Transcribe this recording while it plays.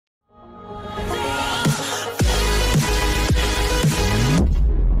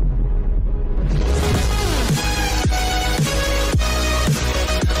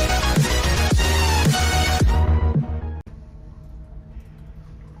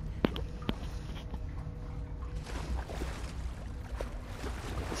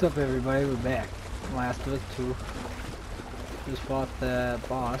What's up, everybody? We're back. Last of Us 2. Just fought the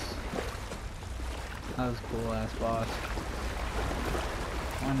boss. That was a cool ass boss.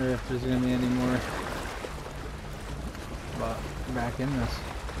 Wonder if there's gonna be any more. But back in this.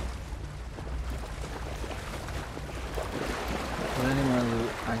 Is there any more loot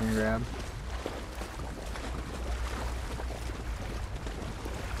I can grab?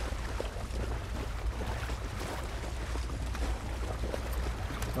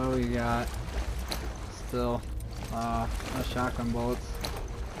 What we got? Still, no shotgun bullets.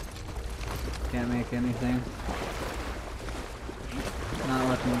 Can't make anything. Not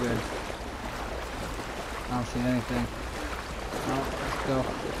looking good. I don't see anything. Oh, let's go.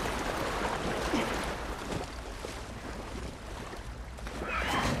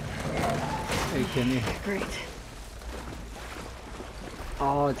 Hey, can you? Great.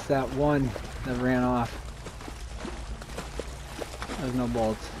 Oh, it's that one that ran off. There's no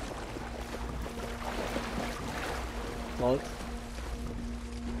bolts. Bolts?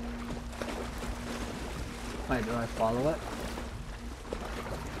 Wait, do I follow it?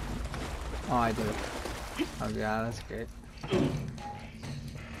 Oh, I do. Oh god, that's great. Are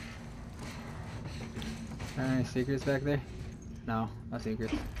there any secrets back there? No, no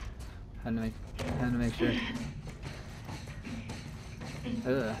secrets. Had to make sure.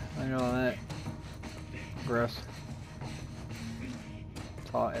 Ugh, look at all that. Gross.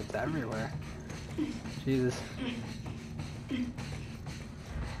 It's everywhere. Jesus.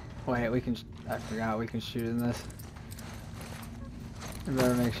 Wait, we can. I forgot we can shoot in this. We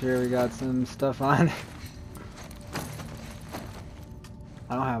better make sure we got some stuff on.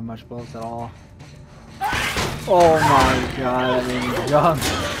 I don't have much bullets at all. Oh my god, I mean, jump.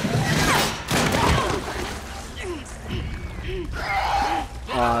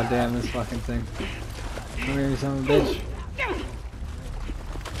 Aw, damn this fucking thing. Come here, you son of a bitch.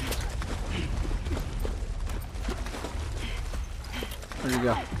 Where'd you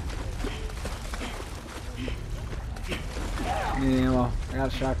go? Need ammo. I got a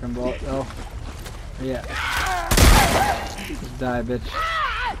shotgun bullet though. Yeah. Just die, bitch.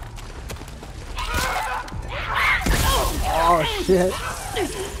 Oh shit.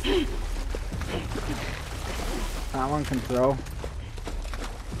 That one can throw.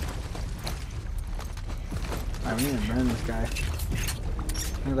 Alright, we need to burn this guy. I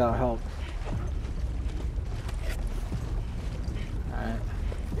think that'll help. Alright.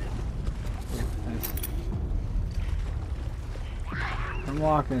 Nice. I'm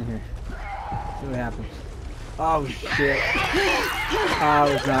walking here. See what happens. Oh shit. I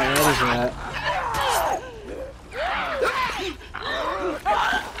was not ready for that.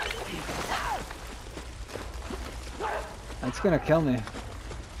 That's gonna kill me.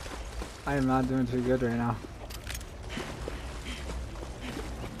 I am not doing too good right now.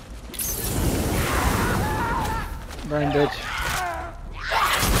 Burn, bitch.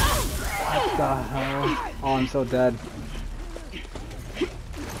 What the hell? Oh, I'm so dead.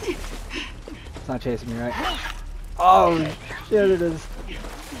 It's not chasing me, right? Oh, shit, it is.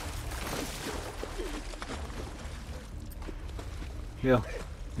 Heal,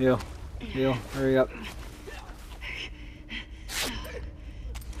 hurry up.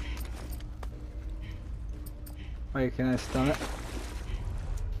 Wait, can I stun it?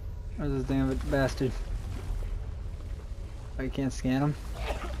 Where's this damn bastard? Oh, you can't scan him?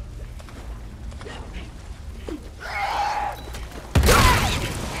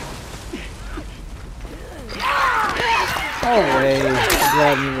 Oh way,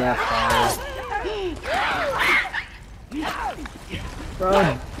 grab me that fire.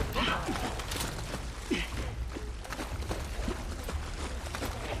 Run!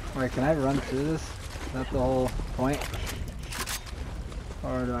 Wait, can I run through this? Is that the whole point?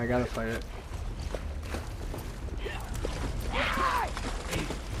 Or do I gotta fight it?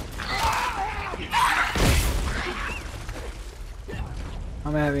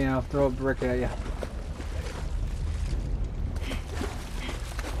 I'm happy, I'll throw a brick at you.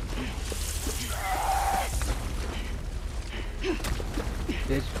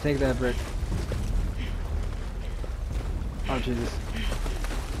 Bitch, take that brick. Oh Jesus.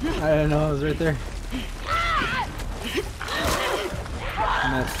 I didn't know it was right there.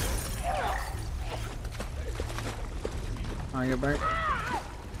 Missed. Oh, I get burnt.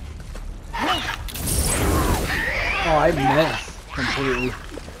 Oh, I missed completely.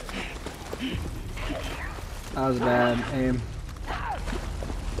 That was bad aim.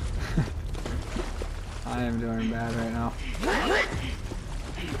 I am doing bad right now.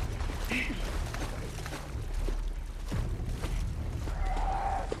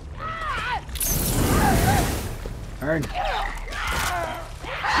 Burn.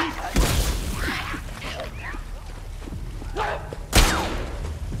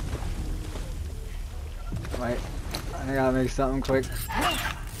 gotta make something quick.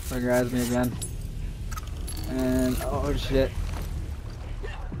 So it grabs me again. And oh shit.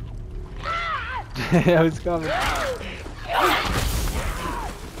 I was coming.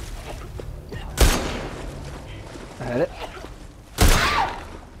 I hit it.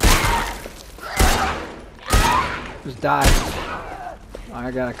 Just die. Oh,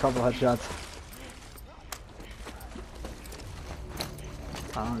 I got a couple headshots.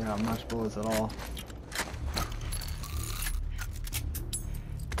 I don't got much bullets at all.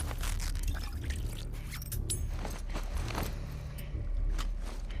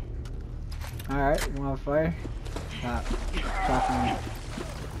 Alright, you wanna fire? Stop. Talking me.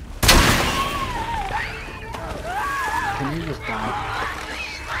 Can you just die?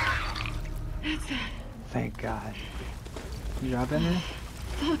 That's it. Thank God. You drop in there?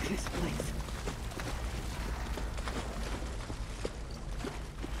 Fuck this place.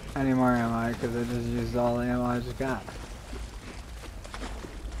 I need more ammo because I just used all the ammo I just got.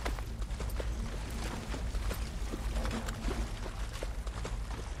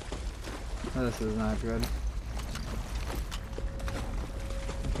 This is not good.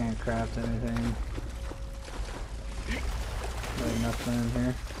 I can't craft anything. There's nothing in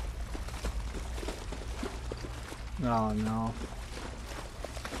here. Oh no.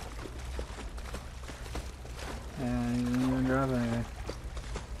 And he didn't even drop anything.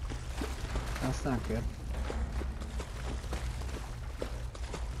 That's not good.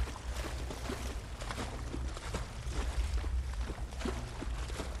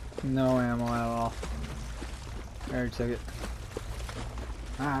 No ammo at all. I already took it.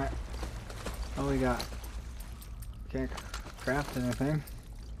 Alright. What we got? Can't craft anything.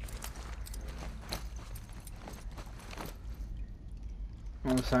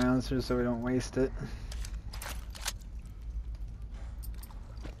 No silencer so we don't waste it.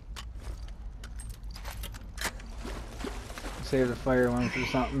 Save the fire one for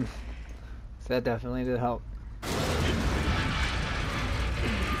something. So that definitely did help.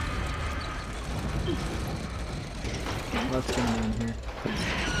 What's going on here?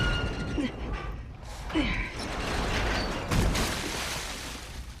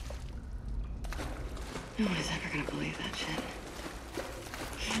 No one is ever gonna believe that shit.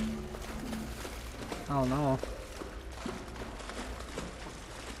 Oh no.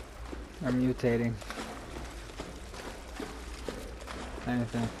 I'm mutating.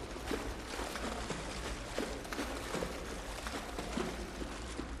 Anything.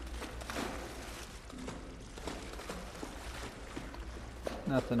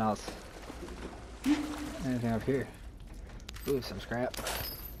 Nothing else. Anything up here? Ooh, some scrap.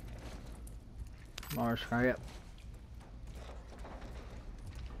 More scrap.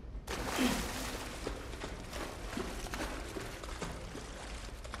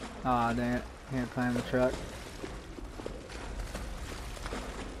 Aw, dang it. Can't climb the truck.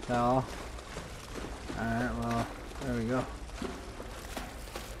 Fell. Alright, well, there we go.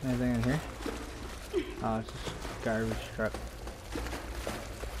 Anything in here? Oh, it's just garbage truck.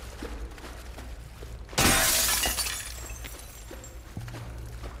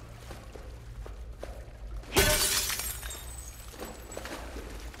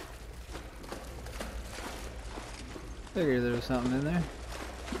 Figured there was something in there.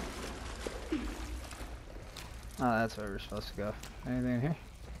 Oh, that's where we're supposed to go. Anything in here?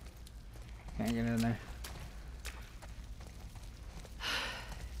 Can't get in there.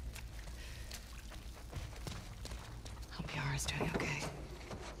 Hope Yara's doing okay.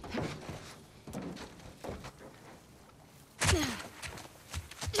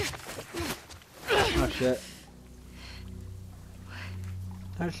 Oh shit.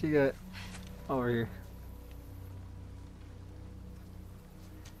 How'd she get over here?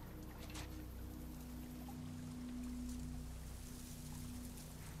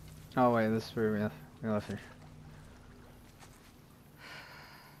 Oh wait, this is where we left her.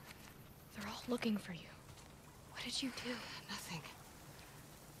 They're all looking for you. What did you do? Nothing.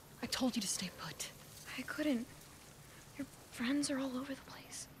 I told you to stay put. I couldn't. Your friends are all over the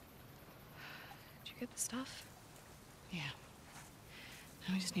place. Did you get the stuff? Yeah.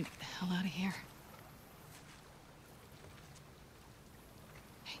 Now we just need to get the hell out of here.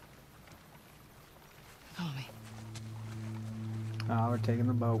 Hey. Follow me. Oh, we're taking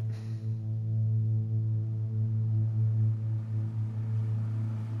the boat.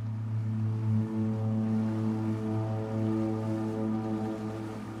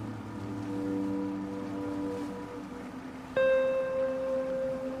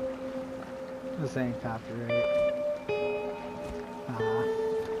 This ain't copyright. Ah,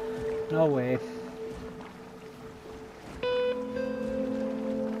 no way.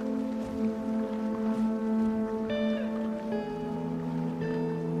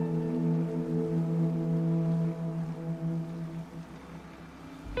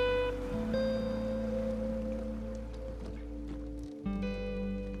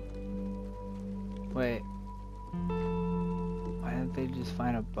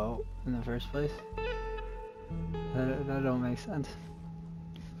 a boat in the first place? That don't make sense.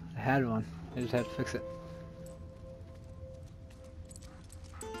 I had one. I just had to fix it.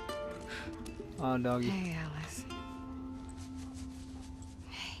 Oh, doggy. Hey, Alice.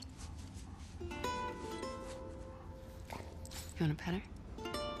 Hey. You want to pet her?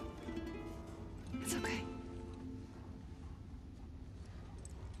 It's okay.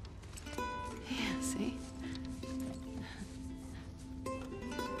 Yeah, see?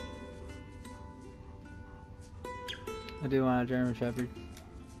 I do want a German Shepherd.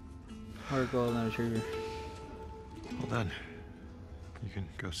 Or a Golden Retriever. Hold on. You can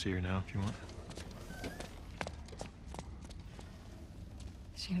go see her now if you want.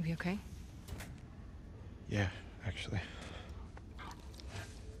 Is she gonna be okay? Yeah, actually.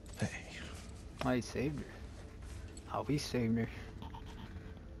 Hey. Oh, he saved her. Oh, he saved her.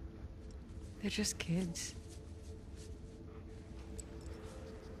 They're just kids.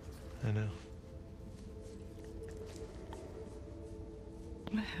 I know.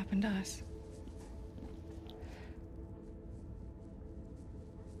 What happened to us?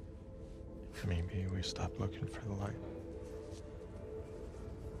 Maybe we stopped looking for the light.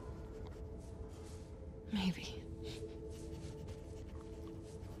 Maybe.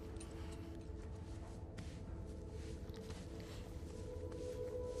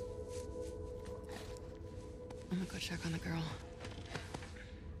 I'm gonna go check on the girl.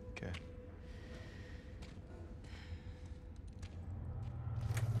 Okay.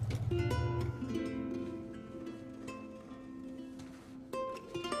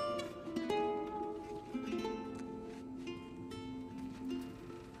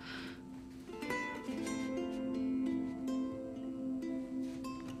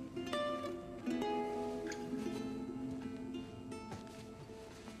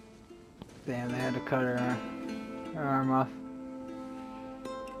 Damn, they had to cut her arm off.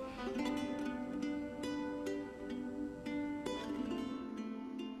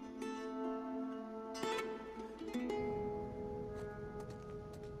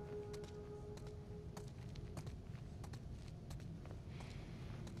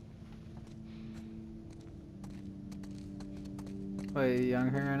 Wait, young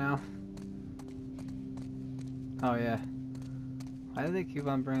her now? Oh yeah. Why do they keep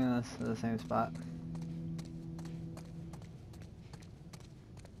on bringing us to the same spot?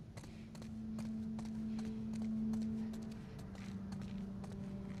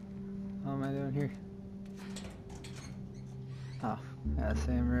 What am I doing here? Oh, yeah,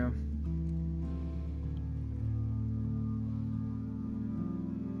 same room.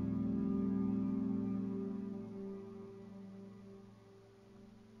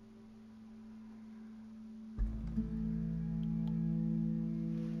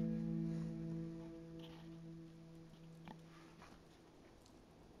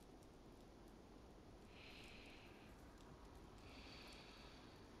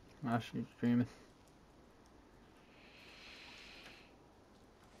 Oh, she's dreaming.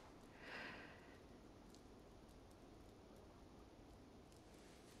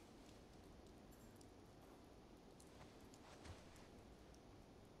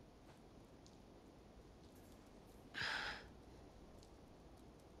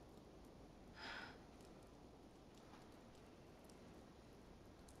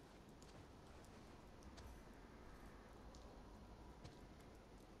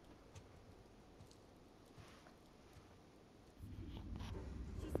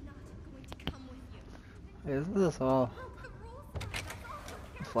 Hey, isn't this all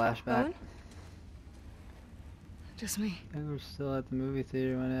a flashback? Owen? Just me. I think we're still at the movie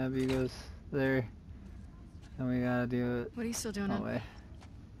theater when Abby goes there. And we gotta do it What are you still doing that up? way.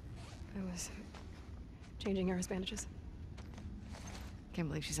 I was changing Yara's bandages. Can't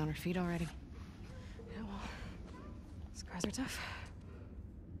believe she's on her feet already. Yeah, well, scars are tough.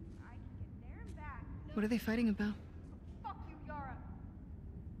 What are they fighting about? Fuck you, Yara.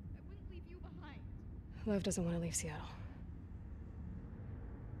 I wouldn't leave you behind. Lev doesn't want to leave Seattle.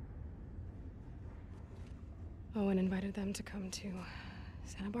 Owen invited them to come to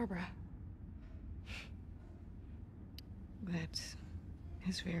Santa Barbara. That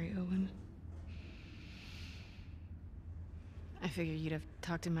is very Owen. I figure you'd have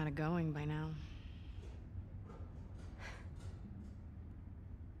talked him out of going by now.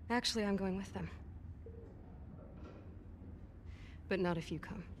 Actually, I'm going with them. But not if you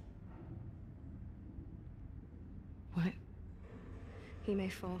come. What? He may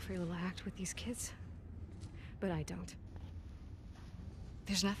fall for your little act with these kids, but I don't.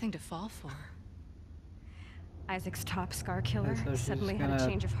 There's nothing to fall for. Isaac's top scar killer So she's suddenly had a gonna-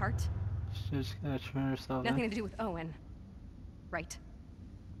 change of heart. She's just gonna turn herself Nothing in. to do with Owen. Right.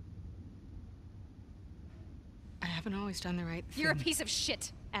 haven't always done the right thing. You're a piece of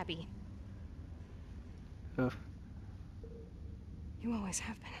shit, Abby. Oof. You always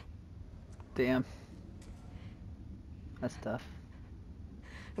have been. Damn. That's tough.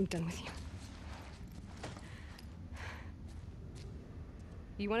 I'm done with you.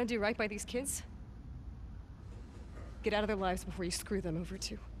 You want to do right by these kids? Get out of their lives before you screw them over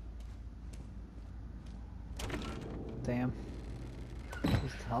too. Damn.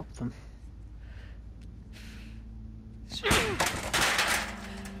 Just help them.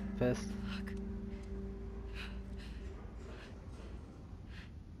 Pissed.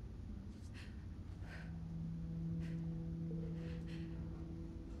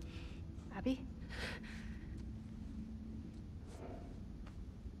 Abby?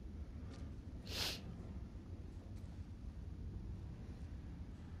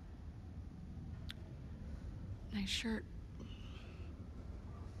 Nice shirt.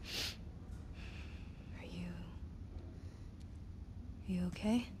 Are you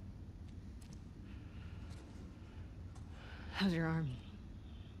okay? How's your arm?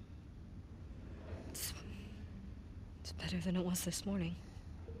 It's better than it was this morning.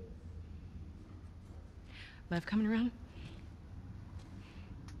 Lev coming around?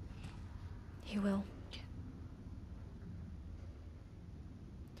 He will.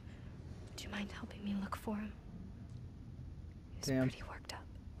 Do you mind helping me look for him? He's Damn. pretty worked up.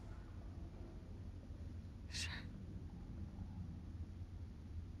 Sure.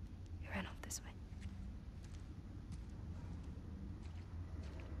 He ran off this way.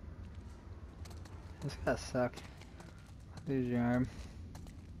 This gotta suck. Lose your arm.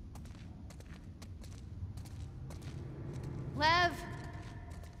 Lev!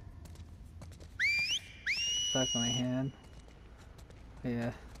 Stuck my hand.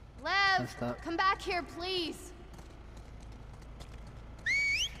 Yeah. Lev! Messed up. Come back here, please!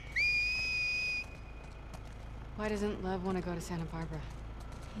 Why doesn't Lev want to go to Santa Barbara?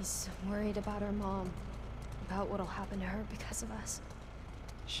 He's worried about our mom. About what'll happen to her because of us.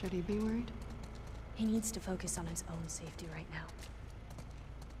 Should he be worried? He needs to focus on his own safety right now.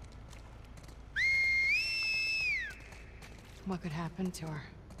 What could happen to her?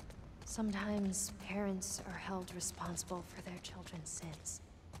 Sometimes parents are held responsible for their children's sins.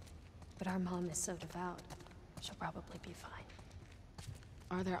 But our mom is so devout, she'll probably be fine.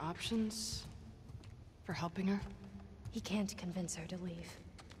 Are there options for helping her? He can't convince her to leave.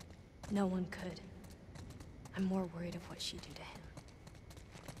 No one could. I'm more worried of what she'd do to him.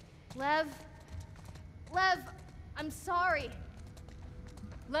 Lev? Lev! I'm sorry!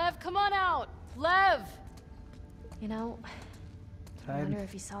 Lev, come on out! Lev! You know, I Hide. wonder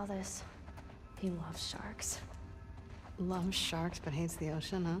if he saw this. He loves sharks. Loves sharks but hates the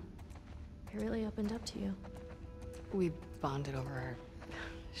ocean, huh? He really opened up to you. We bonded over our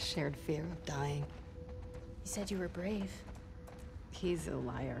shared fear of dying. He said you were brave. He's a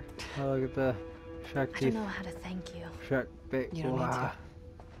liar. Oh, look at the shark I teeth. don't know how to thank you. Shark bait. You don't need Wow.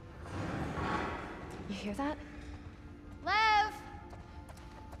 You hear that? Lev!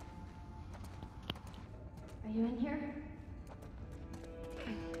 Are you in here?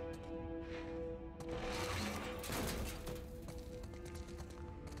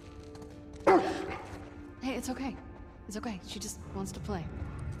 Hey, it's okay. It's okay. She just wants to play.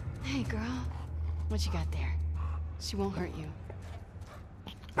 Hey, girl. What you got there? She won't hurt you.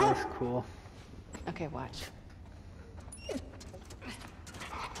 That's cool. Okay, watch.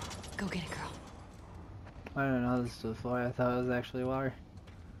 Go get it, girl. I don't know this was water. I thought it was actually water.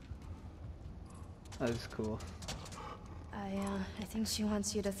 That is cool. I think she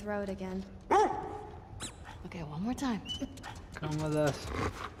wants you to throw it again. Okay, one more time. Come with us.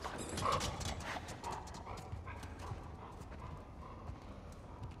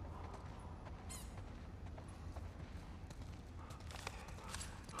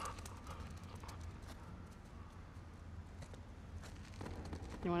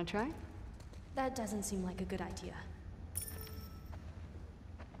 You want to try? That doesn't seem like a good idea.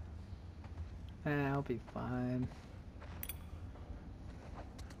 I'll be fine.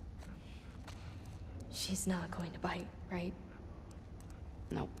 She's not going to bite, right?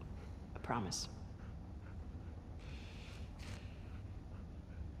 Nope. I promise.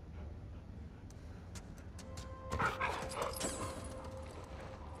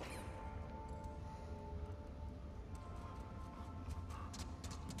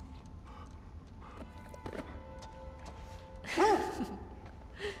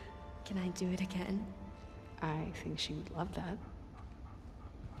 Can I do it again? I think she would love that.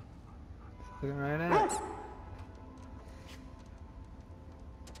 Looking right at it.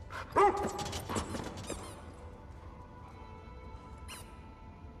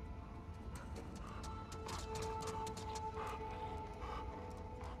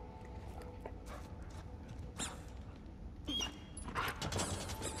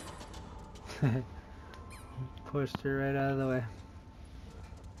 Pushed her right out of the way.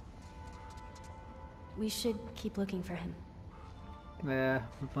 We should keep looking for him. Yeah,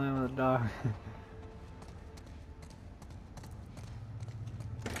 we're playing with a dog.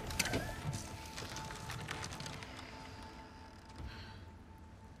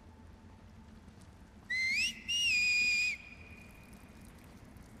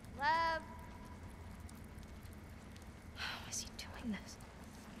 Lev. How is he doing this?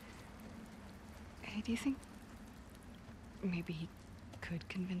 Hey, do you think maybe he could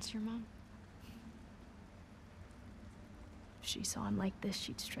convince your mom? If she saw him like this,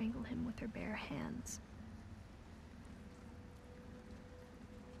 she'd strangle him with her bare hands.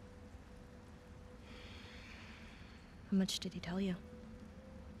 How much did he tell you?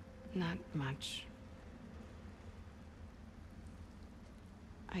 Not much.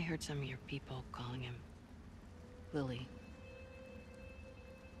 I heard some of your people calling him Lily.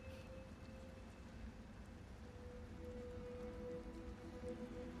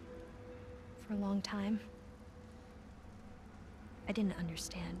 For a long time, I didn't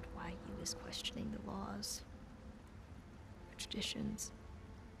understand why he was questioning the laws, the traditions.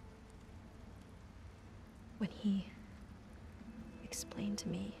 When he explained to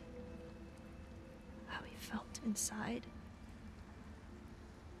me how he felt inside,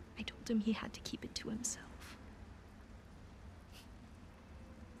 I told him he had to keep it to himself.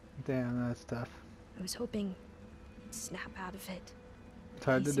 Damn, that's tough. I was hoping he'd snap out of it. It's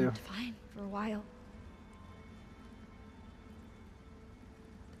hard to He do. seemed fine for a while.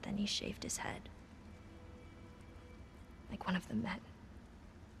 But then he shaved his head. Like one of the men.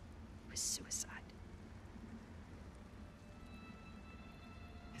 It was suicide.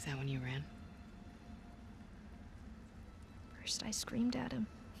 Is that when you ran? First I screamed at him.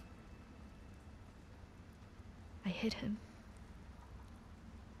 I hit him.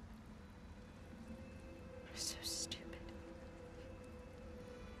 I was so stupid.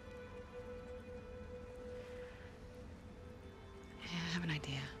 Yeah, I have an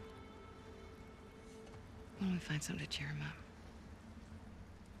idea. Why don't we find something to cheer him up?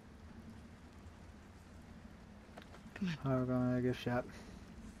 Come on. Oh, we're going to a gift shop.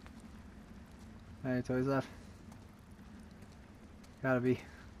 Any toys left? Gotta be.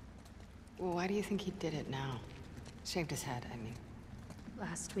 Well, why do you think he did it now? Shaved his head, I mean.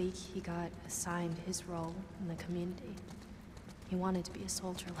 Last week, he got assigned his role in the community. He wanted to be a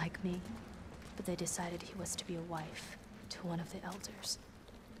soldier like me, but they decided he was to be a wife to one of the elders.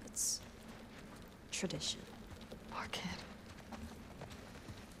 It's tradition. Poor kid.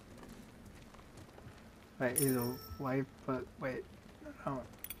 Wait, he's a wife, but wait. Oh,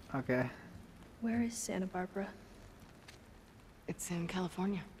 okay. Where is Santa Barbara? It's in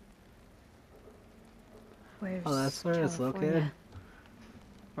California. Where's Oh, that's where it's located? California?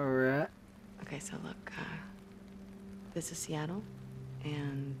 Where we're at? Okay, so look, this is Seattle,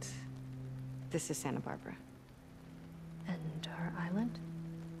 and this is Santa Barbara. And our island?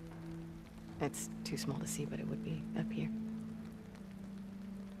 It's too small to see, but it would be up here.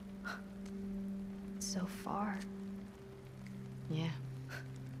 So far. Yeah.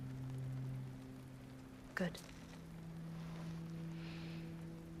 Good.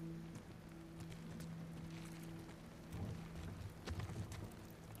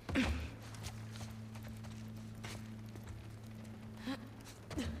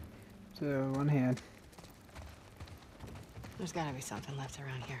 So, one hand. There's gotta be something left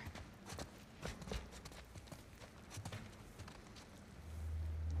around here.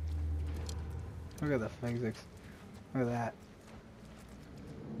 Look at the physics. Look at that.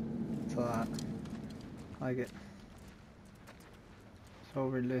 It's a lot. I like it. So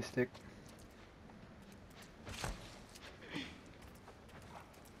realistic.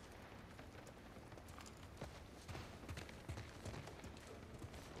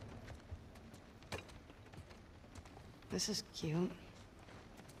 This is cute.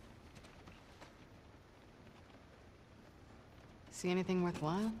 See anything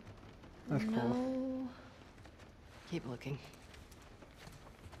worthwhile? That's cool. No. Keep looking.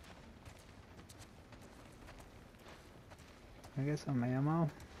 I guess some ammo?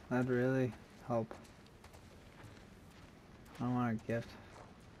 That'd really help. I don't want a gift.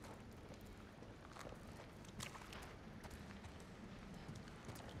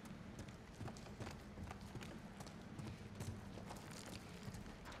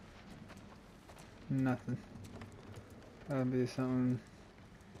 Nothing. Gotta be something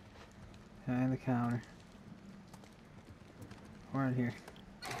behind the counter. Or in here.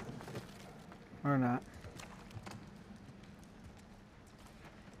 Or not.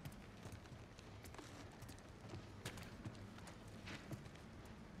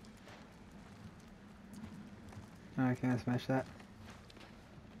 I can't smash that.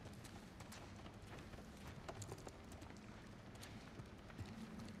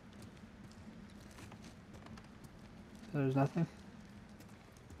 There's nothing.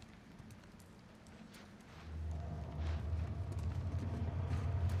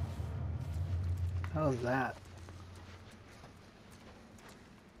 How's that?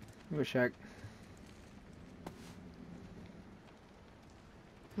 Give it a check.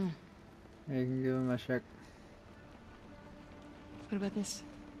 Hmm. Yeah, you can give him a check. What about this?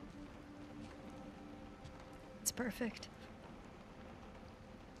 It's perfect.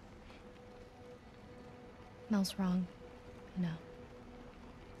 Mel's wrong, you know.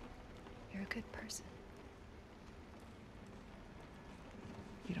 You're a good person.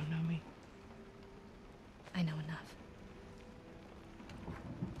 You don't know me. I know enough.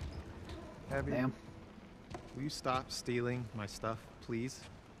 Abby, Damn. will you stop stealing my stuff, please?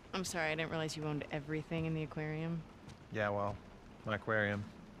 I'm sorry, I didn't realize you owned everything in the aquarium. Yeah, well, my aquarium,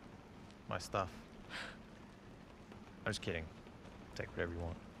 my stuff. I'm just kidding. Take whatever you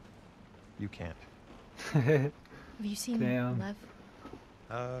want. You can't. Have you seen Damn. Lev?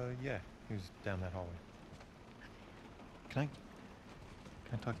 Yeah, he was down that hallway. Can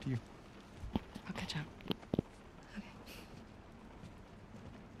I talk to you? I'll catch up. Okay.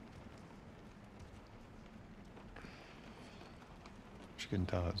 She couldn't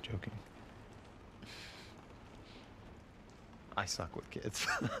tell I was joking. I suck with kids.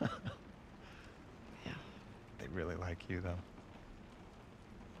 Yeah. They really like you, though.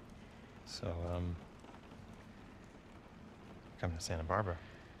 So, coming to Santa Barbara,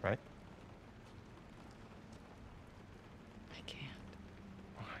 right? I can't.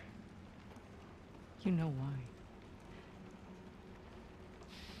 Why? You know why.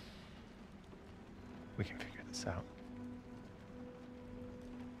 We can figure this out.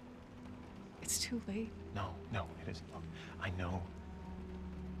 It's too late. No, it isn't. Look, I know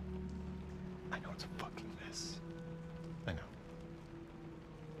it's a fucking mess. I know.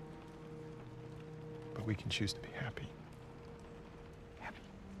 But we can choose to be happy. Happy.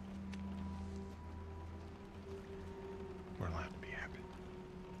 We're allowed to be happy.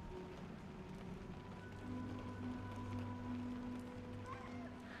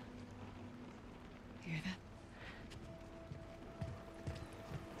 You hear that?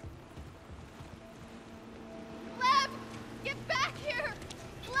 Lev! Get back here!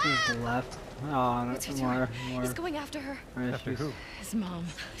 To the left. Oh, no, It's her more. turn. He's going after her. Where After she's- who? His mom.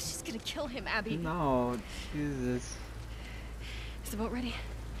 She's gonna kill him, Abby. No, Jesus. Is the boat ready?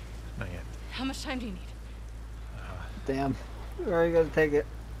 Not yet. How much time do you need? Damn. Where are you gonna take it?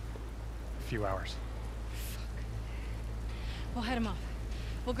 A few hours. We'll head him off.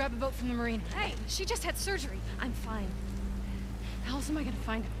 We'll grab a boat from the marina. Hey, she just had surgery. I'm fine. How else am I gonna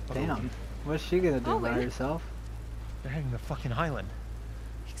find him? Damn. What's she gonna do Oh, by wait. herself? They're heading to the fucking island.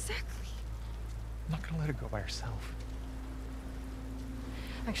 Exactly. I'm not gonna let her go by herself.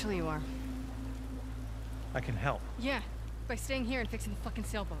 Actually, you are. I can help. Yeah, by staying here and fixing the fucking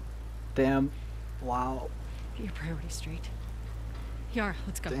sailboat. Damn. Wow. Get your priorities straight. Yara,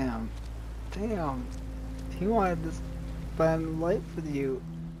 let's go. Damn. Damn. He wanted to spend life with you.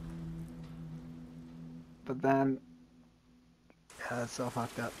 But then... Yeah, that's so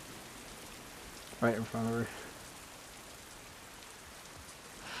fucked up. Right in front of her.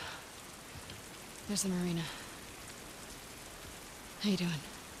 There's the marina. How you doing?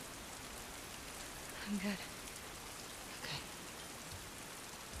 I'm good. Okay.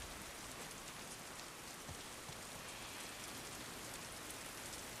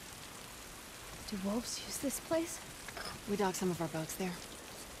 Do wolves use this place? We docked some of our boats there.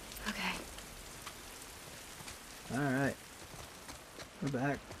 Okay. Alright. We're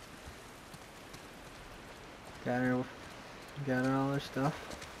back. Got her all her stuff.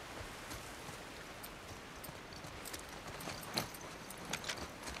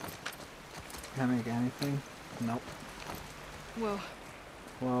 Can I make anything? Nope. Whoa.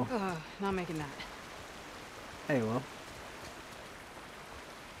 Whoa. Not making that. Hey, well.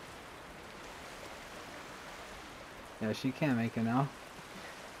 Yeah, she can't make it now.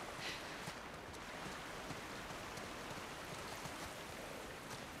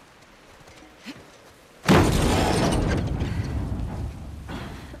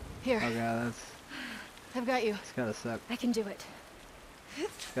 Here, Oh god, I've got you. that's gotta suck. I can do it.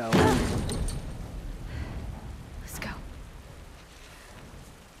 It's gotta win. Let's go.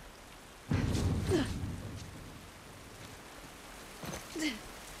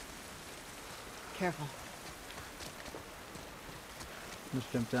 Careful.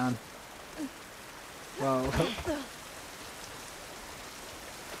 Just jump down. Whoa.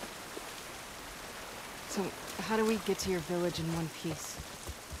 So, how do we get to your village in one piece?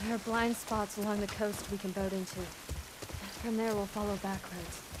 There are blind spots along the coast we can boat into. From there, we'll follow back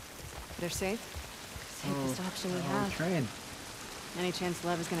roads. They're safe? Safest option we Oh, have. train. Any chance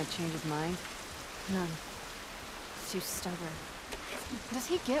Lev is gonna change his mind? None. He's too stubborn. Does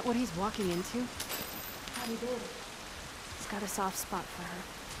he get what he's walking into? How he did. He's got a soft spot for her.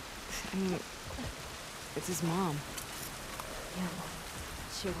 I mean, it's his mom. Yeah,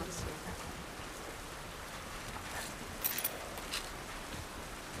 she wants to.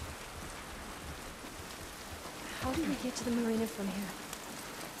 How do we get to the marina from here?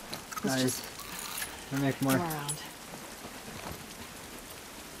 Let's Nice. just We make go more. around.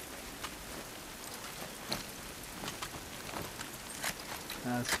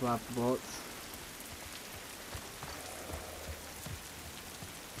 Swap the boats.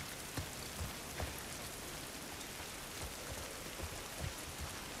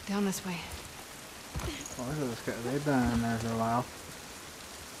 Down this way. Oh, look at those guys. They've been in there for a while.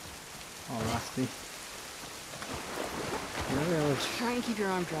 All rusty. Really, let's Try and keep your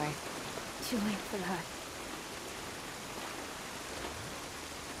arm dry. Too late for that.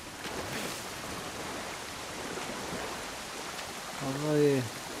 probably his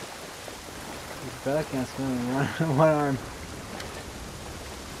back can't swim in one arm.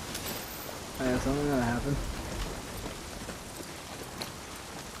 Oh, yeah, something's gonna happen.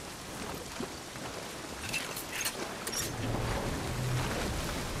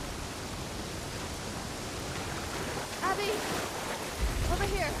 Abby! Over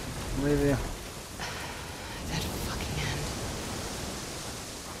here! I'm leaving you. That fucking end.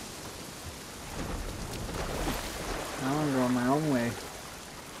 I want to go my own way.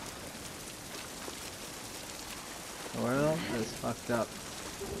 The world is fucked up.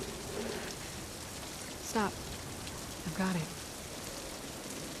 Stop. I've got it.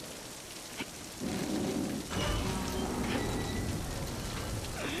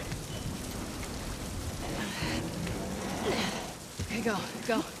 Okay, go,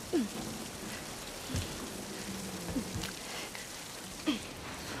 go.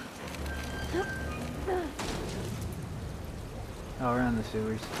 Oh, we're in the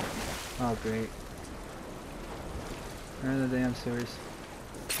sewers. Oh, great. We're in the damn sewers.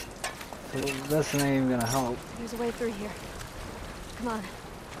 So this ain't even gonna help. There's a way through here. Come on.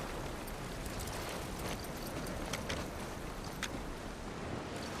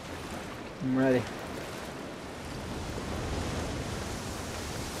 I'm ready.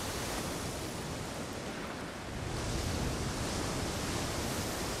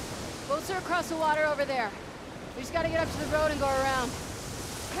 Boats are across the water over there. We just gotta get up to the road and go around.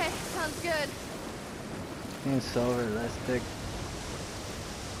 Okay, sounds good. Game silver, that's big.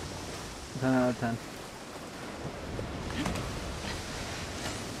 10 out of 10.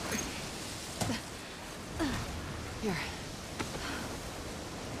 Here.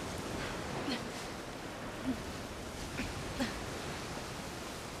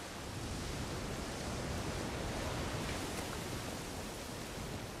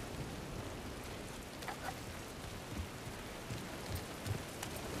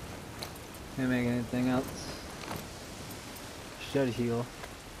 Can't make anything else. Should heal.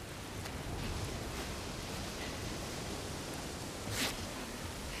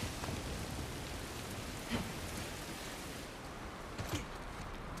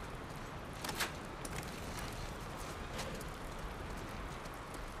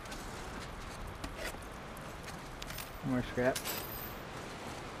 More scrap.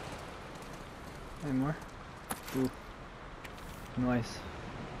 Any more? Ooh. Nice.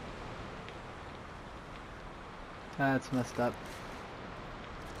 That's messed up.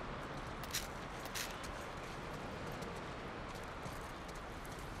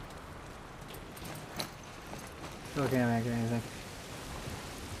 Still can't make anything.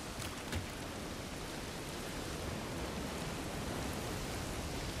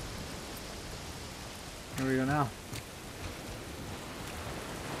 Here we go now.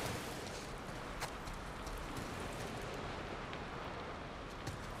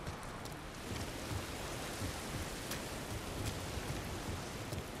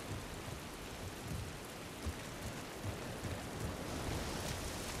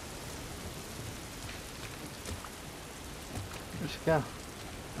 Where'd she go?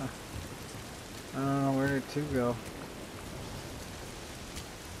 I don't know where to go.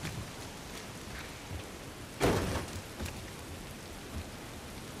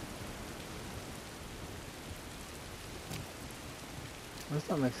 This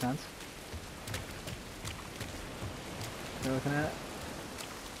don't make sense. You looking at it?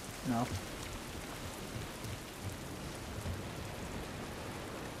 No.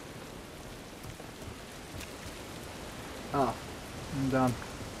 Oh, I'm done.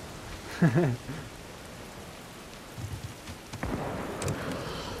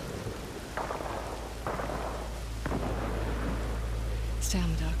 Stay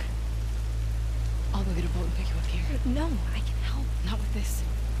on the dock. I'll go get a boat and pick you up here. No, I can help. Not with this.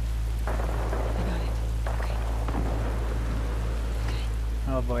 I got it. Okay. Okay.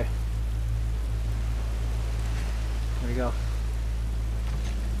 Oh boy. Here we go.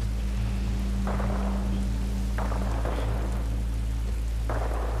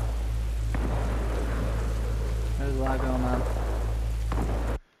 There's a lot going on.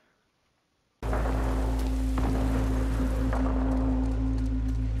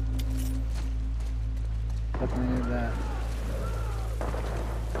 Definitely need that.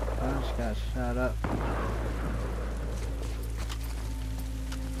 I just got shot up.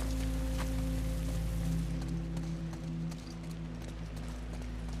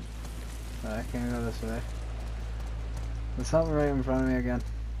 I can't go this way. There's something right in front of me again.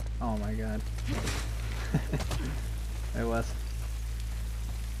 Oh my god. It was.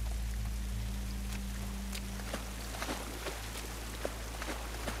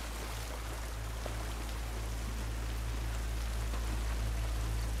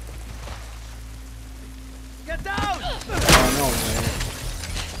 Get down! Oh no way.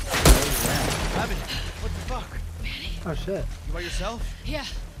 Abby, what the fuck? Oh shit. You by yourself? Yeah.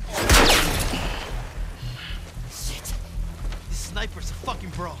 Shit. This sniper's a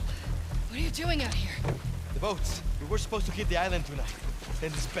fucking pro. What are you doing out here? The boats. We were supposed to hit the island tonight.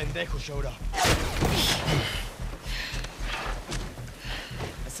 Then this pendejo showed up.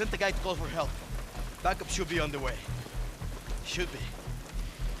 I sent the guy to call for help. Backup should be on the way. Should be.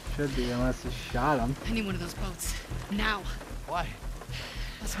 Should be, unless it shot him. I need one of those boats. Now. Why?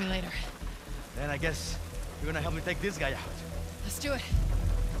 Ask me later. Then I guess you're gonna help me take this guy out. Let's do it.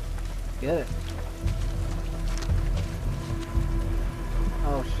 Get it.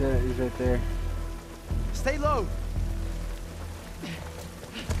 Oh shit, he's right there. Stay low!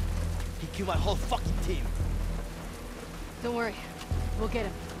 He killed my whole fucking team. Don't worry. We'll get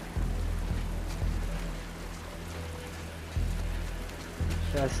him.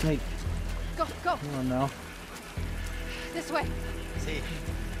 Gotta sneak. Go, go. Oh no. This way. See,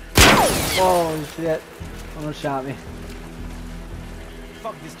 Oh shit. Almost shot me.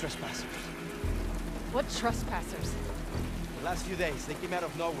 fuck these trespassers. What trespassers? The last few days, they came out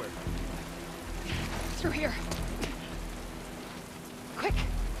of nowhere. Through here. Quick.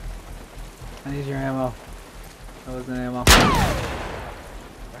 I need your ammo. That wasn't ammo.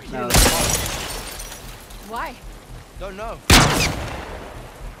 They're here No. in the park. Why? Don't know.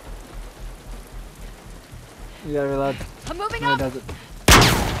 You gotta reload. I'm moving No, it up. doesn't.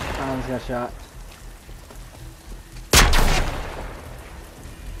 I almost got shot.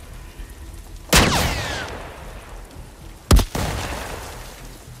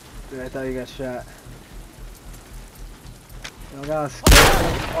 Dude, I thought you got shot. Oh god,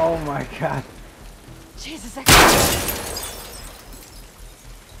 oh my god. Jesus,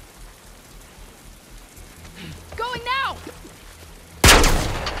 going now.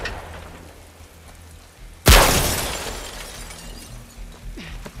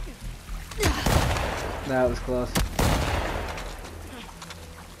 That was close.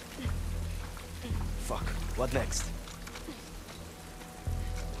 Fuck. What next?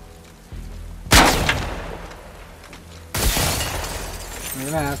 We're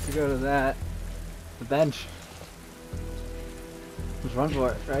gonna have to go to that. The bench. Let's run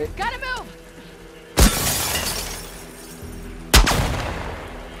for it, right? Gotta move.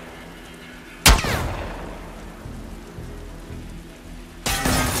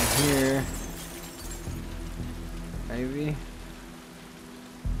 Here. Maybe.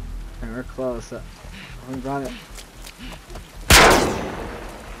 And we're close. We run it.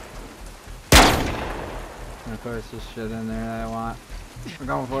 And of course there's shit in there that I want. We're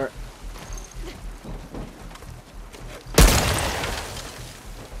going for it.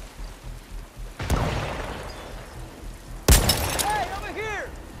 Hey, over here!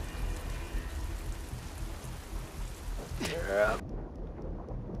 Yeah.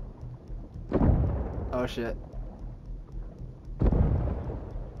 Oh shit.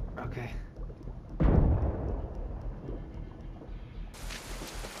 Okay.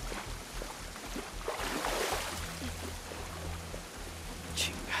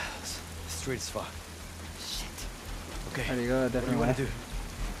 Chingados. Straight as fuck. Shit. Okay. How do you go a What do different you way? want to do?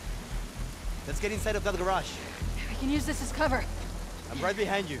 Let's get inside of that garage. We can use this as cover. I'm right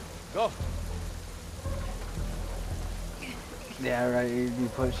behind you. Go. Yeah, right. You'd be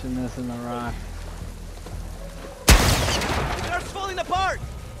pushing this in the rock. The car's falling apart!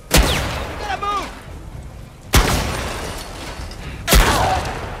 You gotta move!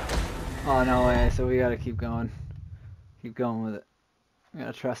 Oh, no way. So we gotta keep going. Keep going with it. We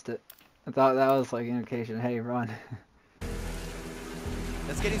gotta trust it. I thought that was like indication. Hey, run.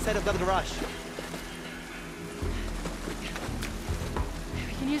 Let's get inside of that garage.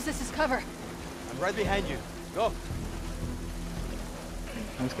 We can use this as cover. I'm right behind you. Go.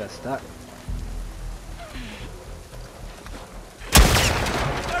 I just got stuck.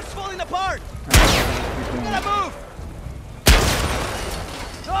 Car's falling apart. Keep going. Gotta move.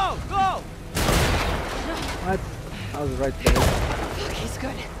 Go, go. What? I was right there. Fuck, he's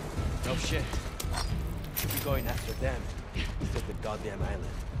good. No shit. Keep going after them. Instead of the goddamn island.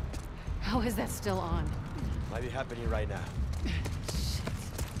 How is that still on? Might be happening right now.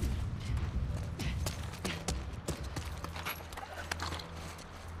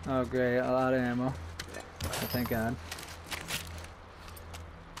 Oh, great. A lot of ammo. Thank God.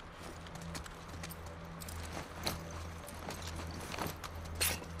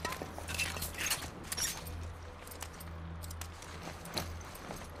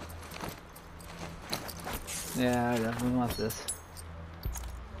 Yeah, I definitely want this.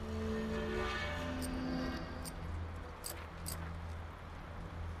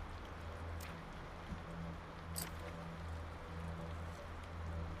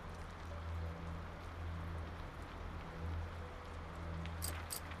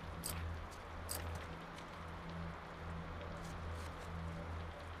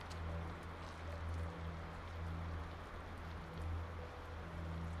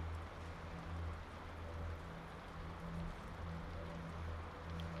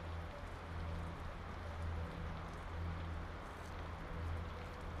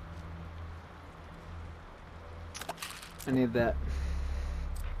 I need that.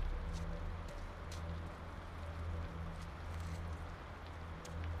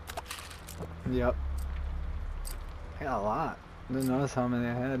 Yep. I got a lot. Didn't notice how many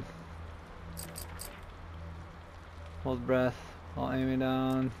I had. Hold breath while aiming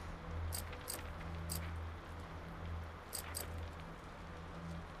down.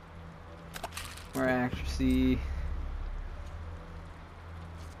 More accuracy.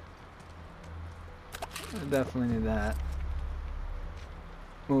 I definitely need that.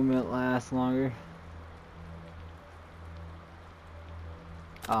 Movement lasts longer.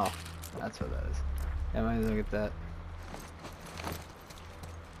 Oh, that's what that is. Yeah, might as well get that.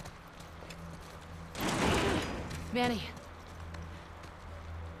 Manny.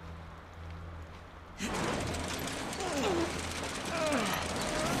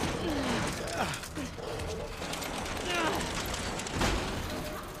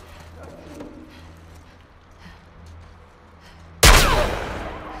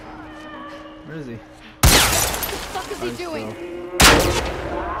 Where is he? What the fuck is he doing?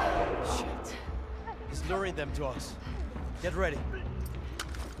 Shit. He's luring them to us. Get ready.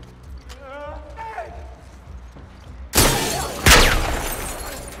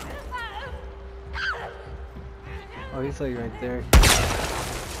 Oh, he's like right there.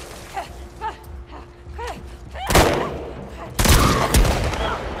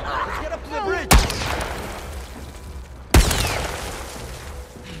 Let's get up to the bridge.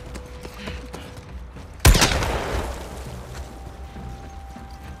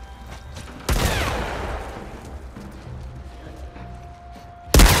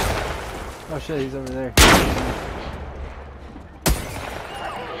 Oh shit, he's over there.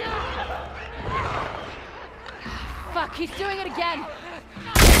 Fuck, he's doing it again.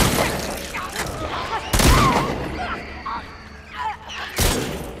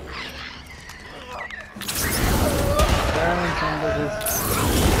 Darling, son of bitches.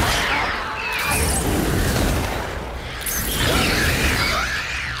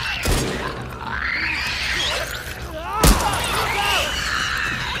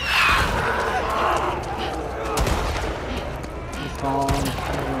 He's falling.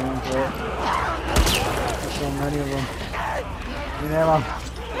 Everyone for it. There's so many of them. Need ammo.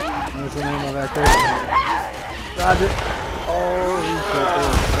 There's an ammo back there. Dodge it. Holy shit,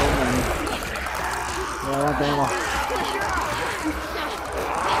 there's so many. Yeah, I want the ammo.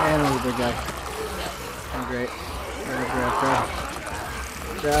 And there's a big guy. Oh, great.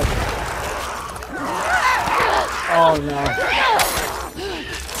 Grab. Oh, no.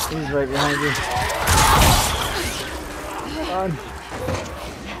 He's right behind you. Run.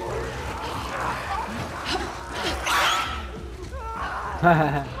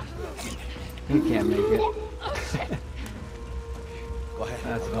 He can't make it. Go ahead.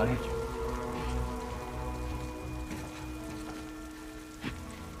 That's funny.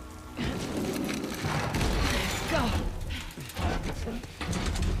 Go.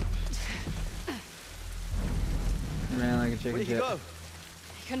 Ran like a chicken Where did he shit. go?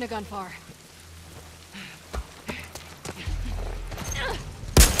 Couldn't have gone far.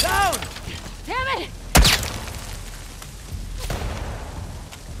 Down! Damn it!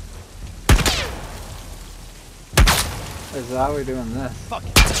 Is that how we're doing this? Fuck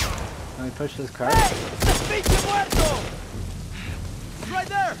it. Can we push this cart? Hey! Pinche muerto! Right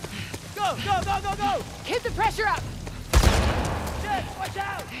there! Go, go, go, go, go! Keep the pressure up! Shit! Watch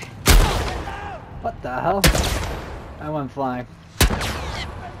out! Get down! What the hell? I went flying.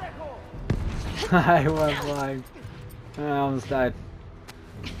 I went flying. I almost died.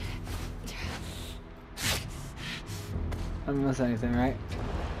 I didn't miss anything, right?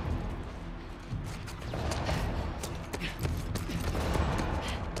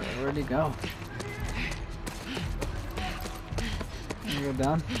 Where'd he go? Can you go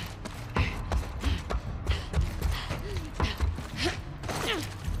down?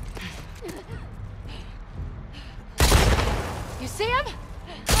 You see him?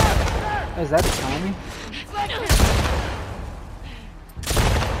 Is that Tommy?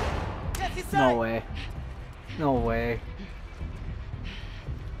 Get inside! No way. No way.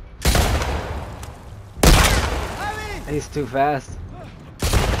 He's too fast.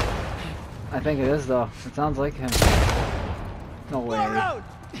 I think it is though. It sounds like him. No way. Go around!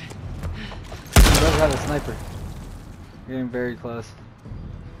 He does have a sniper. Getting very close.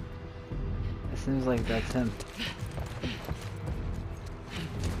 It seems like that's him.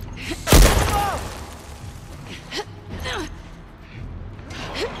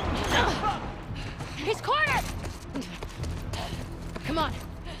 He's cornered! Come on,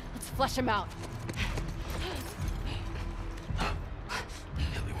 let's flush him out.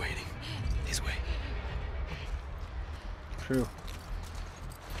 He'll be waiting. This way. True.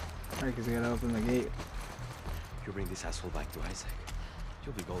 Right, because we gotta open the gate. You bring this asshole back to Isaac,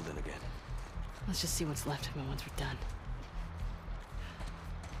 you'll be golden again. Let's just see what's left of him once we're done.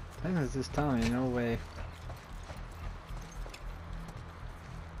 I think it's just Tommy, no way.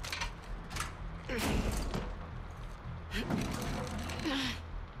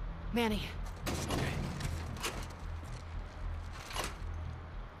 Manny,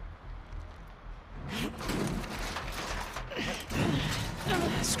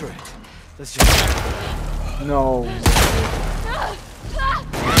 Screw it. Let's just... No. He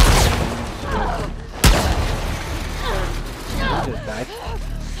just died.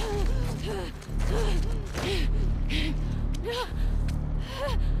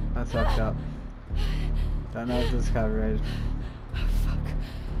 That's fucked up. Don't know if this is copyrighted.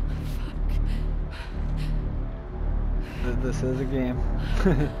 This is a game.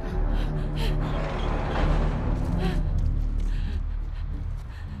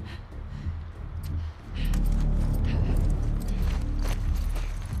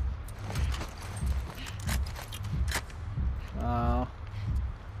 Oh,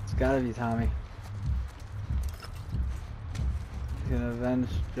 it's gotta be Tommy. He's gonna avenge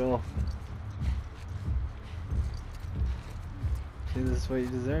Joel. See, this is what you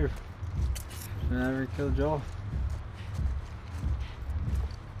deserve. Should never kill Joel.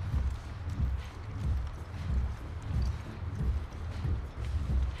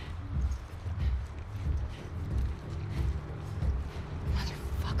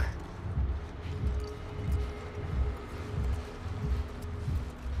 motherfucker.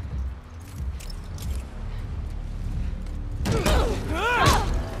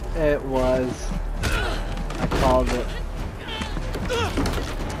 It was. I called it.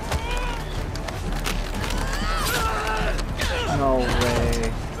 No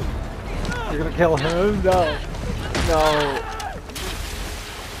way. You're gonna kill him? No. No.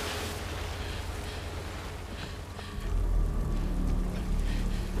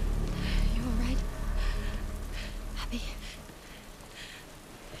 You alright? Happy?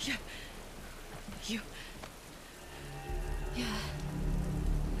 Yeah. You. Yeah.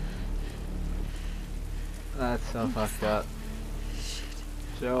 That's so fucked up. Shit.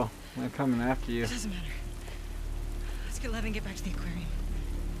 Joe, I'm coming after you. It doesn't matter. Let's get Lev and get back to the aquarium.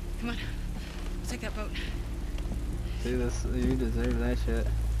 Come on. We'll take that boat. See this? You deserve that shit.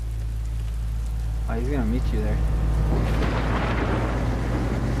 Oh, he's gonna meet you there.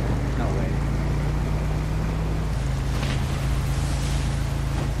 No way.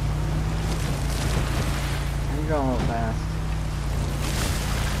 You're going a little fast.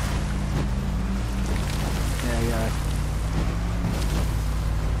 Yeah, you got it.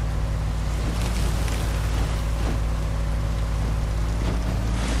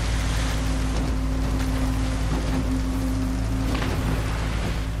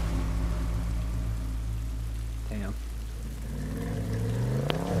 Damn.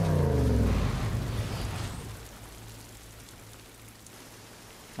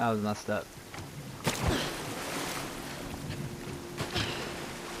 That was messed up.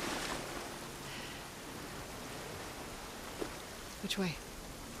 Which way?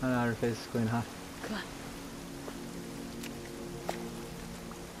 Oh no, her face is clean, huh? Come on.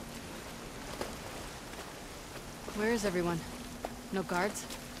 Where is everyone? No guards?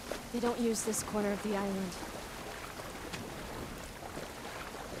 They don't use this corner of the island.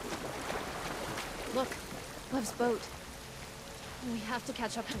 Look, Lev's boat. We have to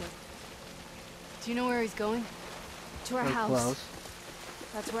catch up to him. Do you know where he's going? To our We're house. close.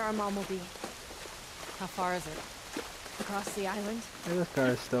 That's where our mom will be. How far is it? Across the island. Hey, this car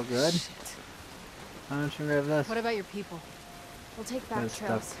is still good. Shit. Why don't you grab this? What about your people? We'll take back Good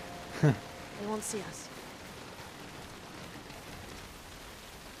trails. stuff. They won't see us.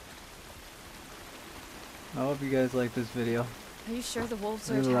 I hope you guys like this video. Are you sure the wolves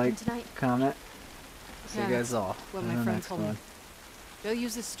are Leave a attacking like, tonight? comment. See Yeah, you guys that's all what in my the friend next told me. one. They'll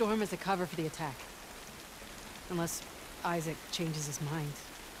use this storm as a cover for the attack. Unless Isaac changes his mind.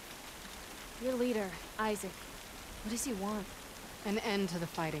 Your leader, Isaac. What does he want? An end to the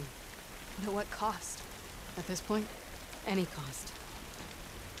fighting. But at what cost? At this point, any cost.